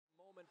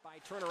By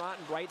Turner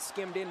Ottenbright,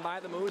 skimmed in by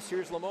the Moose.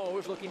 Here's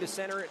Limoges looking to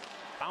center it.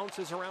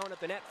 Bounces around at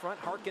the net front.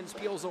 Harkins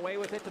peels away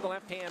with it to the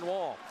left-hand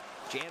wall.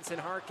 Jansen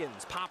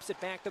Harkins pops it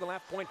back to the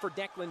left point for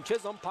Declan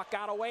Chisholm. Puck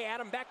got away.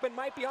 Adam Beckman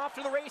might be off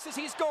to the races.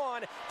 He's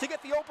gone to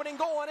get the opening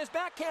goal on his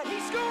backhand. He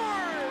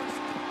scores!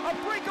 A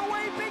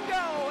breakaway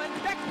bingo,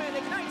 and Beckman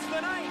ignites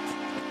the night.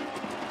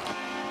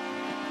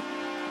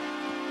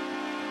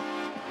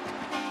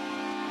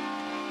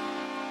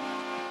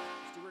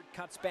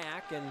 Cuts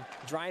back and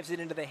drives it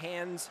into the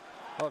hands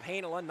of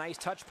Heinola. Nice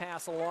touch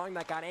pass along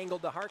that got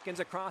angled to Harkins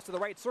across to the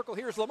right circle.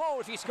 Here's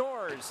Limoges. He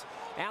scores.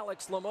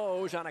 Alex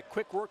Limoges on a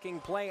quick working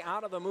play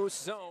out of the Moose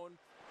zone.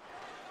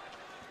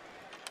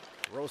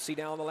 Rossi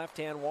down the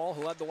left-hand wall,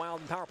 who led the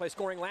Wild in power play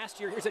scoring last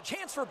year. Here's a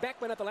chance for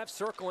Beckman at the left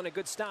circle and a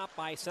good stop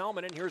by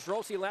Salmon. And here's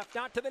Rossi left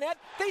out to the net.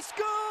 They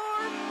score!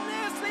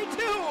 Yes, they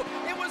do!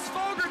 It was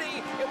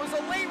Fogarty. It was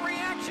a late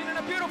reaction and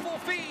a beautiful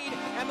feed.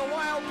 And the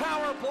Wild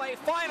power play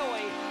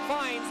finally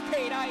finds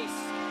paid ice.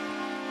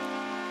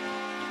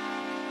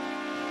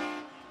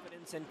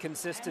 Confidence and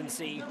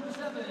consistency.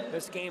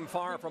 This game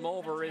far from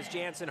over as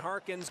Jansen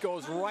Harkins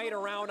goes right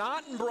around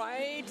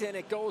Ottenbright, and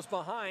it goes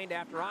behind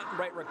after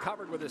Ottenbright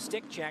recovered with a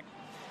stick check.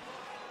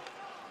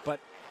 But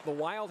the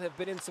Wild have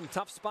been in some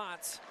tough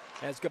spots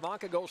as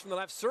Gavanka goes from the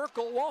left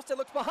circle. Wallstead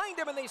looks behind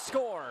him and they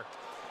score.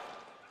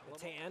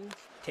 Petan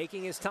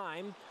taking his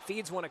time,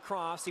 feeds one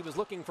across. He was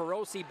looking for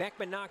Rossi.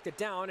 Beckman knocked it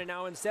down, and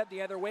now instead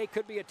the other way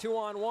could be a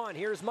 2-on-1.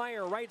 Here's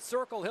Meyer, right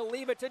circle. He'll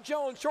leave it to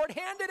Jones,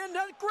 short-handed, and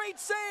a great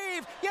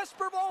save.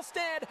 Jesper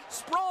Wallstead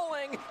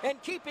sprawling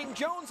and keeping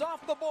Jones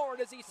off the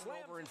board as he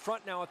slams over in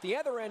front now at the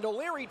other end.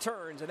 O'Leary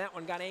turns, and that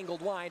one got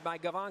angled wide by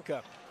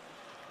Gavanka.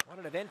 What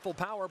an eventful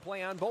power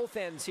play on both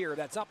ends here.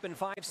 That's up in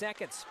 5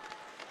 seconds.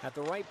 At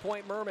the right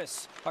point,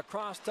 Mermis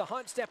across to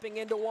Hunt, stepping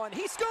into one.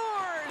 He scores!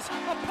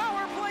 A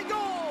power play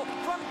goal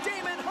from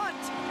Damon Hunt,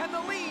 and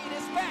the lead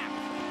is back.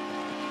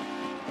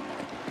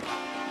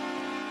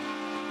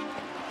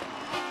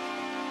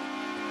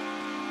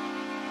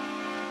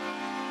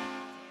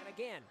 And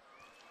again,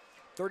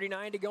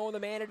 39 to go in the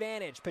man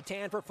advantage.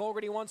 Petan for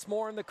Fogarty once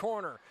more in the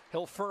corner.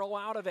 He'll furrow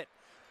out of it.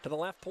 To the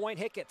left point,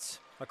 Hicketts.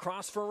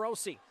 Across for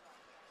Rossi.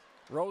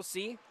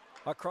 Rossi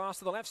across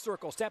to the left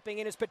circle, stepping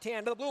in is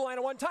Petan to the blue line,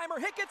 a one-timer.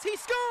 Hicketts, he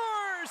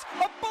scores!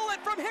 A bullet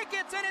from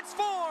Hicketts, and it's 4-2.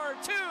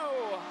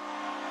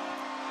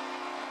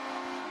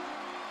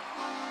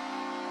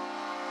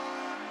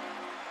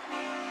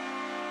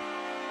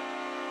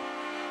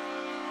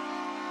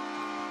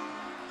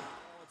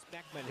 It's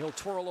Beckman. He'll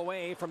twirl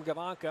away from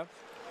Gavanka.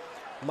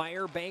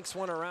 Meyer banks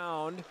one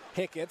around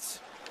Hicketts.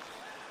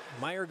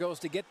 Meyer goes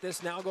to get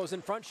this, now goes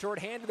in front,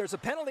 short-handed. There's a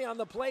penalty on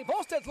the play.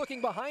 Volsted's looking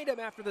behind him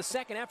after the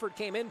second effort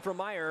came in from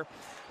Meyer.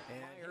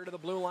 And here to the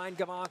blue line,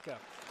 Gavanka.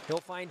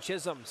 He'll find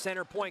Chisholm,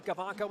 center point,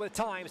 Gavanka with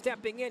time,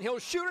 stepping in. He'll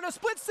shoot, and a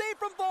split save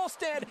from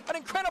Volsted. An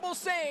incredible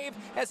save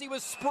as he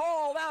was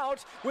sprawled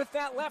out with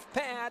that left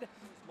pad.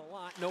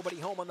 Malott, nobody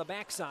home on the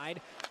backside.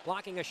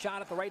 Blocking a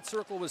shot at the right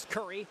circle was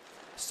Curry.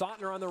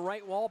 Sautner on the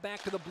right wall,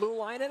 back to the blue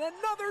line, and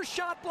another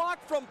shot block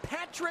from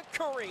Patrick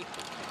Curry.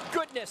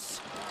 Goodness,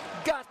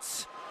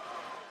 guts.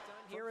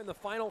 Here in the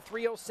final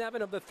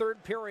 3:07 of the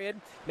third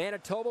period,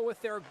 Manitoba with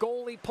their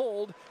goalie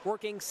pulled,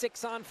 working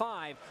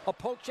 6-on-5. A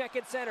poke check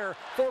at center.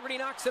 Fogarty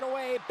knocks it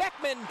away.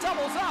 Beckman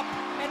doubles up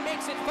and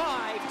makes it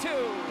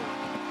 5-2.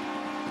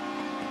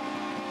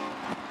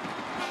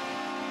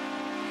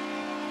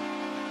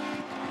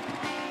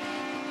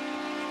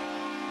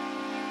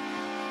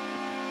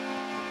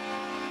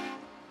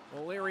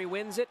 O'Leary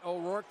wins it.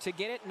 O'Rourke to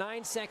get it.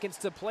 9 seconds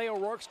to play.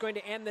 O'Rourke's going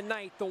to end the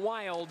night. The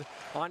Wild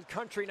on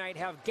Country Night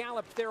have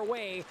galloped their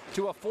way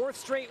to a 4th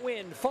straight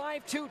win.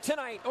 5-2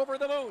 tonight over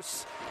the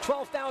Moose.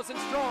 12,000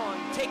 strong.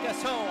 Take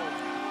us home.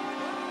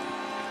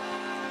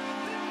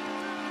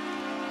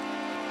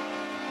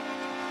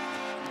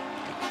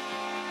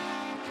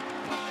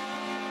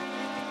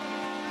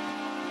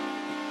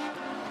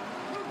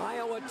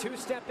 Iowa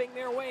two-stepping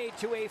their way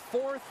to a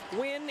 4th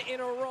win in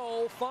a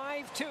row.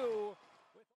 5-2.